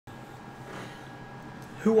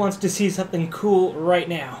Who wants to see something cool right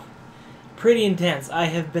now? Pretty intense. I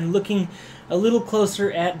have been looking a little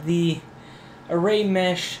closer at the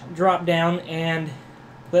ArrayMesh drop-down, and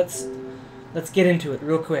let's get into it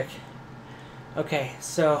real quick. Okay,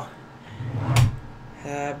 so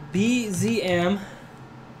BZM,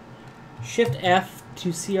 Shift F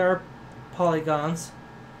to see our polygons.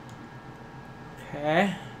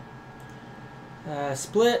 Okay.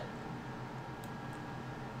 Split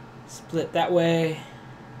that way,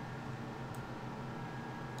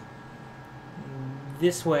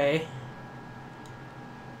 this way,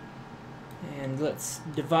 and let's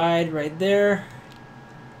divide right there,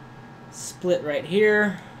 split right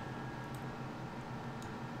here,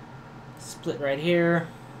 split right here.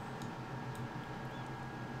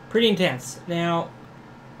 Pretty intense. Now,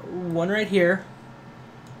 one right here.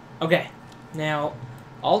 Okay, now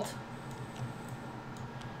Alt,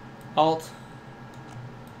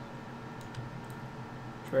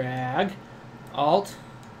 drag, Alt,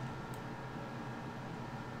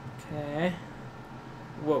 okay,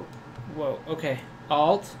 whoa, okay,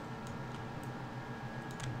 Alt,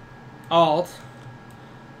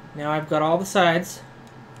 now I've got all the sides,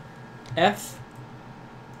 F,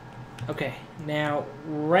 okay, now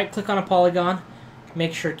right click on a polygon,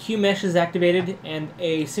 make sure Q Mesh is activated and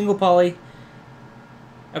a single poly,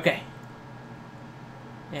 okay,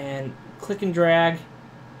 and click and drag,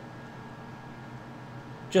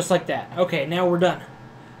 just like that. Okay, now we're done.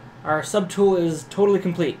 Our subtool is totally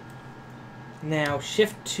complete. Now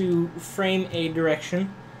shift to frame a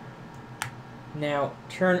direction. Now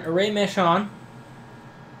turn ArrayMesh on.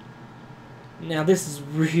 Now this is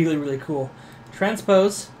really cool.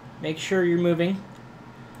 Transpose, make sure you're moving.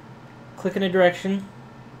 Click in a direction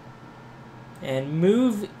and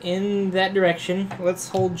move in that direction. Let's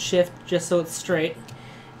hold shift just so it's straight.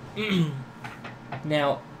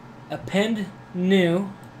 Now append new.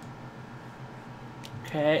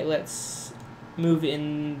 Okay, let's move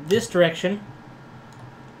in this direction.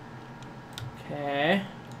 Okay.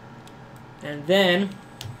 And then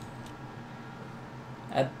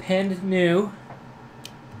append new.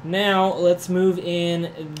 Now let's move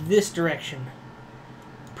in this direction.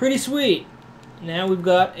 Pretty sweet. Now we've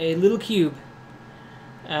got a little cube.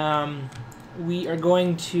 We are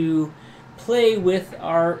going to play with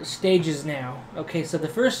our stages now. Okay, so the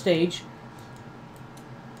first stage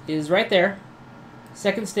is right there.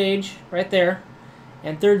 Second stage, right there,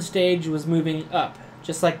 and third stage was moving up,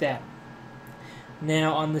 just like that.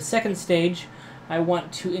 Now on the second stage, I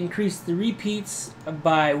want to increase the repeats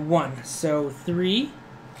by 1. So 3,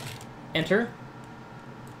 enter.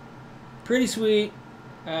 Pretty sweet.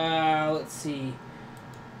 Let's see.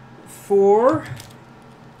 4,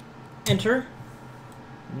 enter.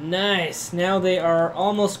 Nice. Now they are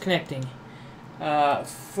almost connecting.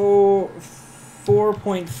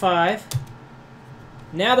 4.5.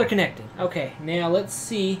 Now they're connecting. Okay, now let's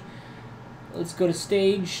see. Let's go to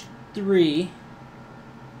stage 3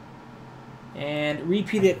 and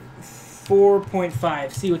repeat it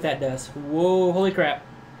 4.5. See what that does. Whoa, holy crap.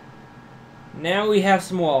 Now we have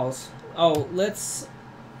some walls. Oh, let's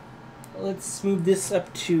move this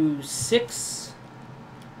up to 6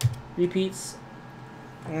 repeats.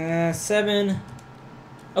 7.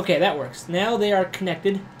 Okay, that works. Now they are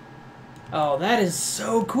connected. Oh, that is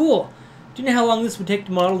so cool. Do you know how long this would take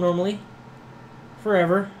to model normally?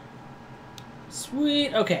 Forever.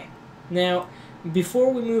 Sweet. Okay. Now,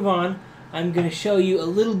 before we move on, I'm going to show you a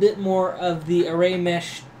little bit more of the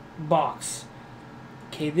ArrayMesh box.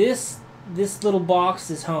 Okay, this little box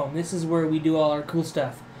is home. This is where we do all our cool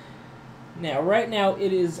stuff. Now, right now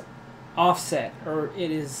it is offset, or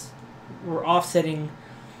we're offsetting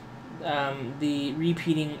the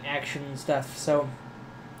repeating action stuff. So,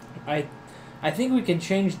 I think we can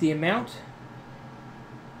change the amount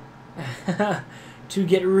to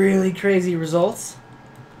get really crazy results.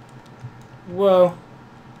 Whoa.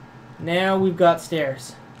 Now we've got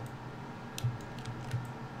stairs.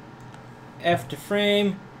 F to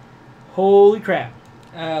frame. Holy crap.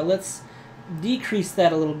 Let's decrease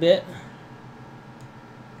that a little bit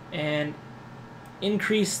and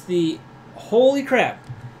increase the... Holy crap.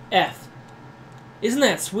 F. Isn't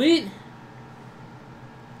that sweet?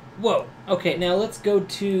 Whoa. Okay, now let's go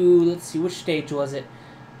to, let's see, which stage was it?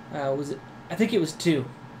 Was it, I think it was 2.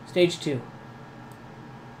 Stage 2.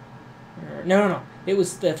 No. It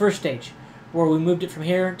was the first stage, where we moved it from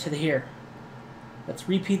here to here. Let's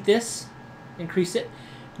repeat this. Increase it.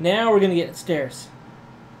 Now we're going to get stairs.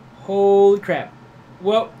 Holy crap.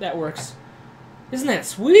 Well, that works. Isn't that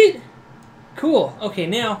sweet? Cool. Okay,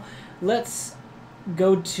 now let's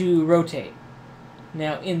go to rotate.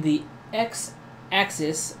 Now in the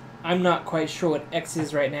X-axis, I'm not quite sure what X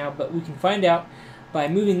is right now, but we can find out by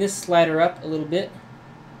moving this slider up a little bit.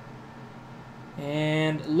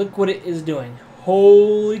 And look what it is doing.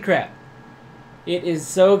 Holy crap. It is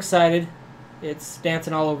so excited. It's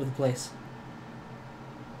dancing all over the place.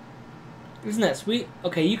 Isn't that sweet?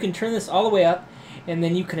 Okay, you can turn this all the way up, and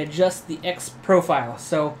then you can adjust the X profile.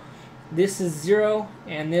 So this is 0,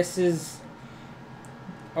 and this is,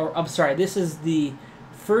 or I'm sorry, this is the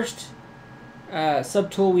first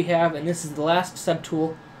subtool we have, and this is the last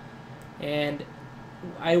subtool. And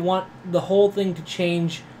I want the whole thing to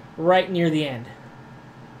change right near the end.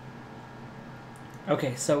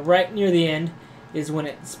 Okay, so right near the end is when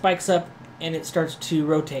it spikes up and it starts to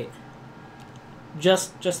rotate.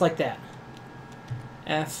 Just like that.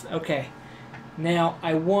 F, okay. Now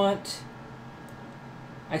I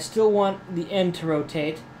still want the end to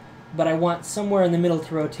rotate, but I want somewhere in the middle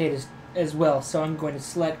to rotate as well. So I'm going to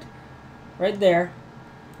select right there,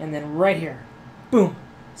 and then right here. Boom!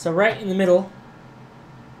 So right in the middle,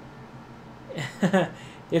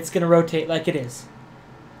 it's going to rotate like it is.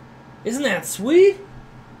 Isn't that sweet?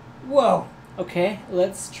 Whoa! Okay,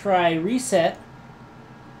 let's try reset.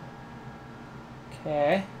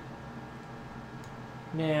 Okay.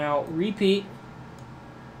 Now repeat.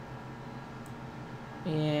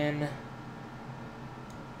 And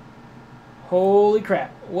holy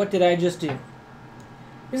crap, what did I just do?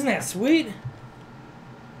 Isn't that sweet?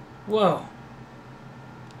 Whoa.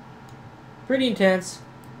 Pretty intense.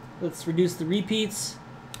 Let's reduce the repeats.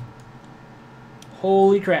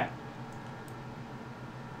 Holy crap.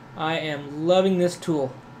 I am loving this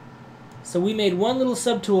tool. So we made one little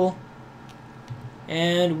subtool,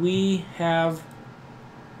 and we have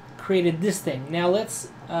created this thing. Now let's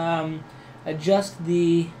adjust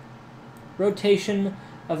the rotation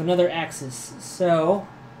of another axis. So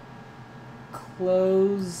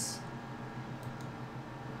close.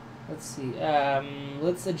 Let's see.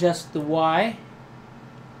 Let's adjust the Y.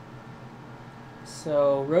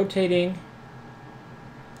 So rotating.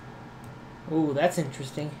 Ooh, that's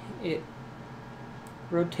interesting. It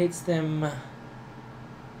rotates them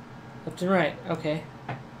left and right. Okay.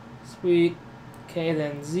 Sweet. Okay,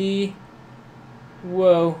 then Z.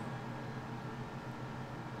 Whoa.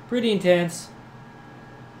 Pretty intense.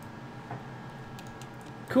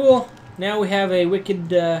 Cool. Now we have a wicked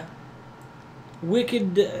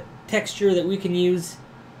texture that we can use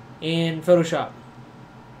in Photoshop.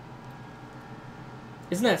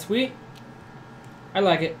 Isn't that sweet? I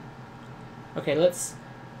like it. Okay, let's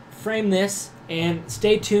frame this and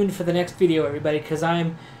stay tuned for the next video, everybody, because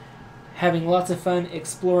I'm having lots of fun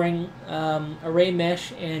exploring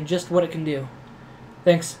ArrayMesh and just what it can do.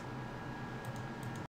 Thanks.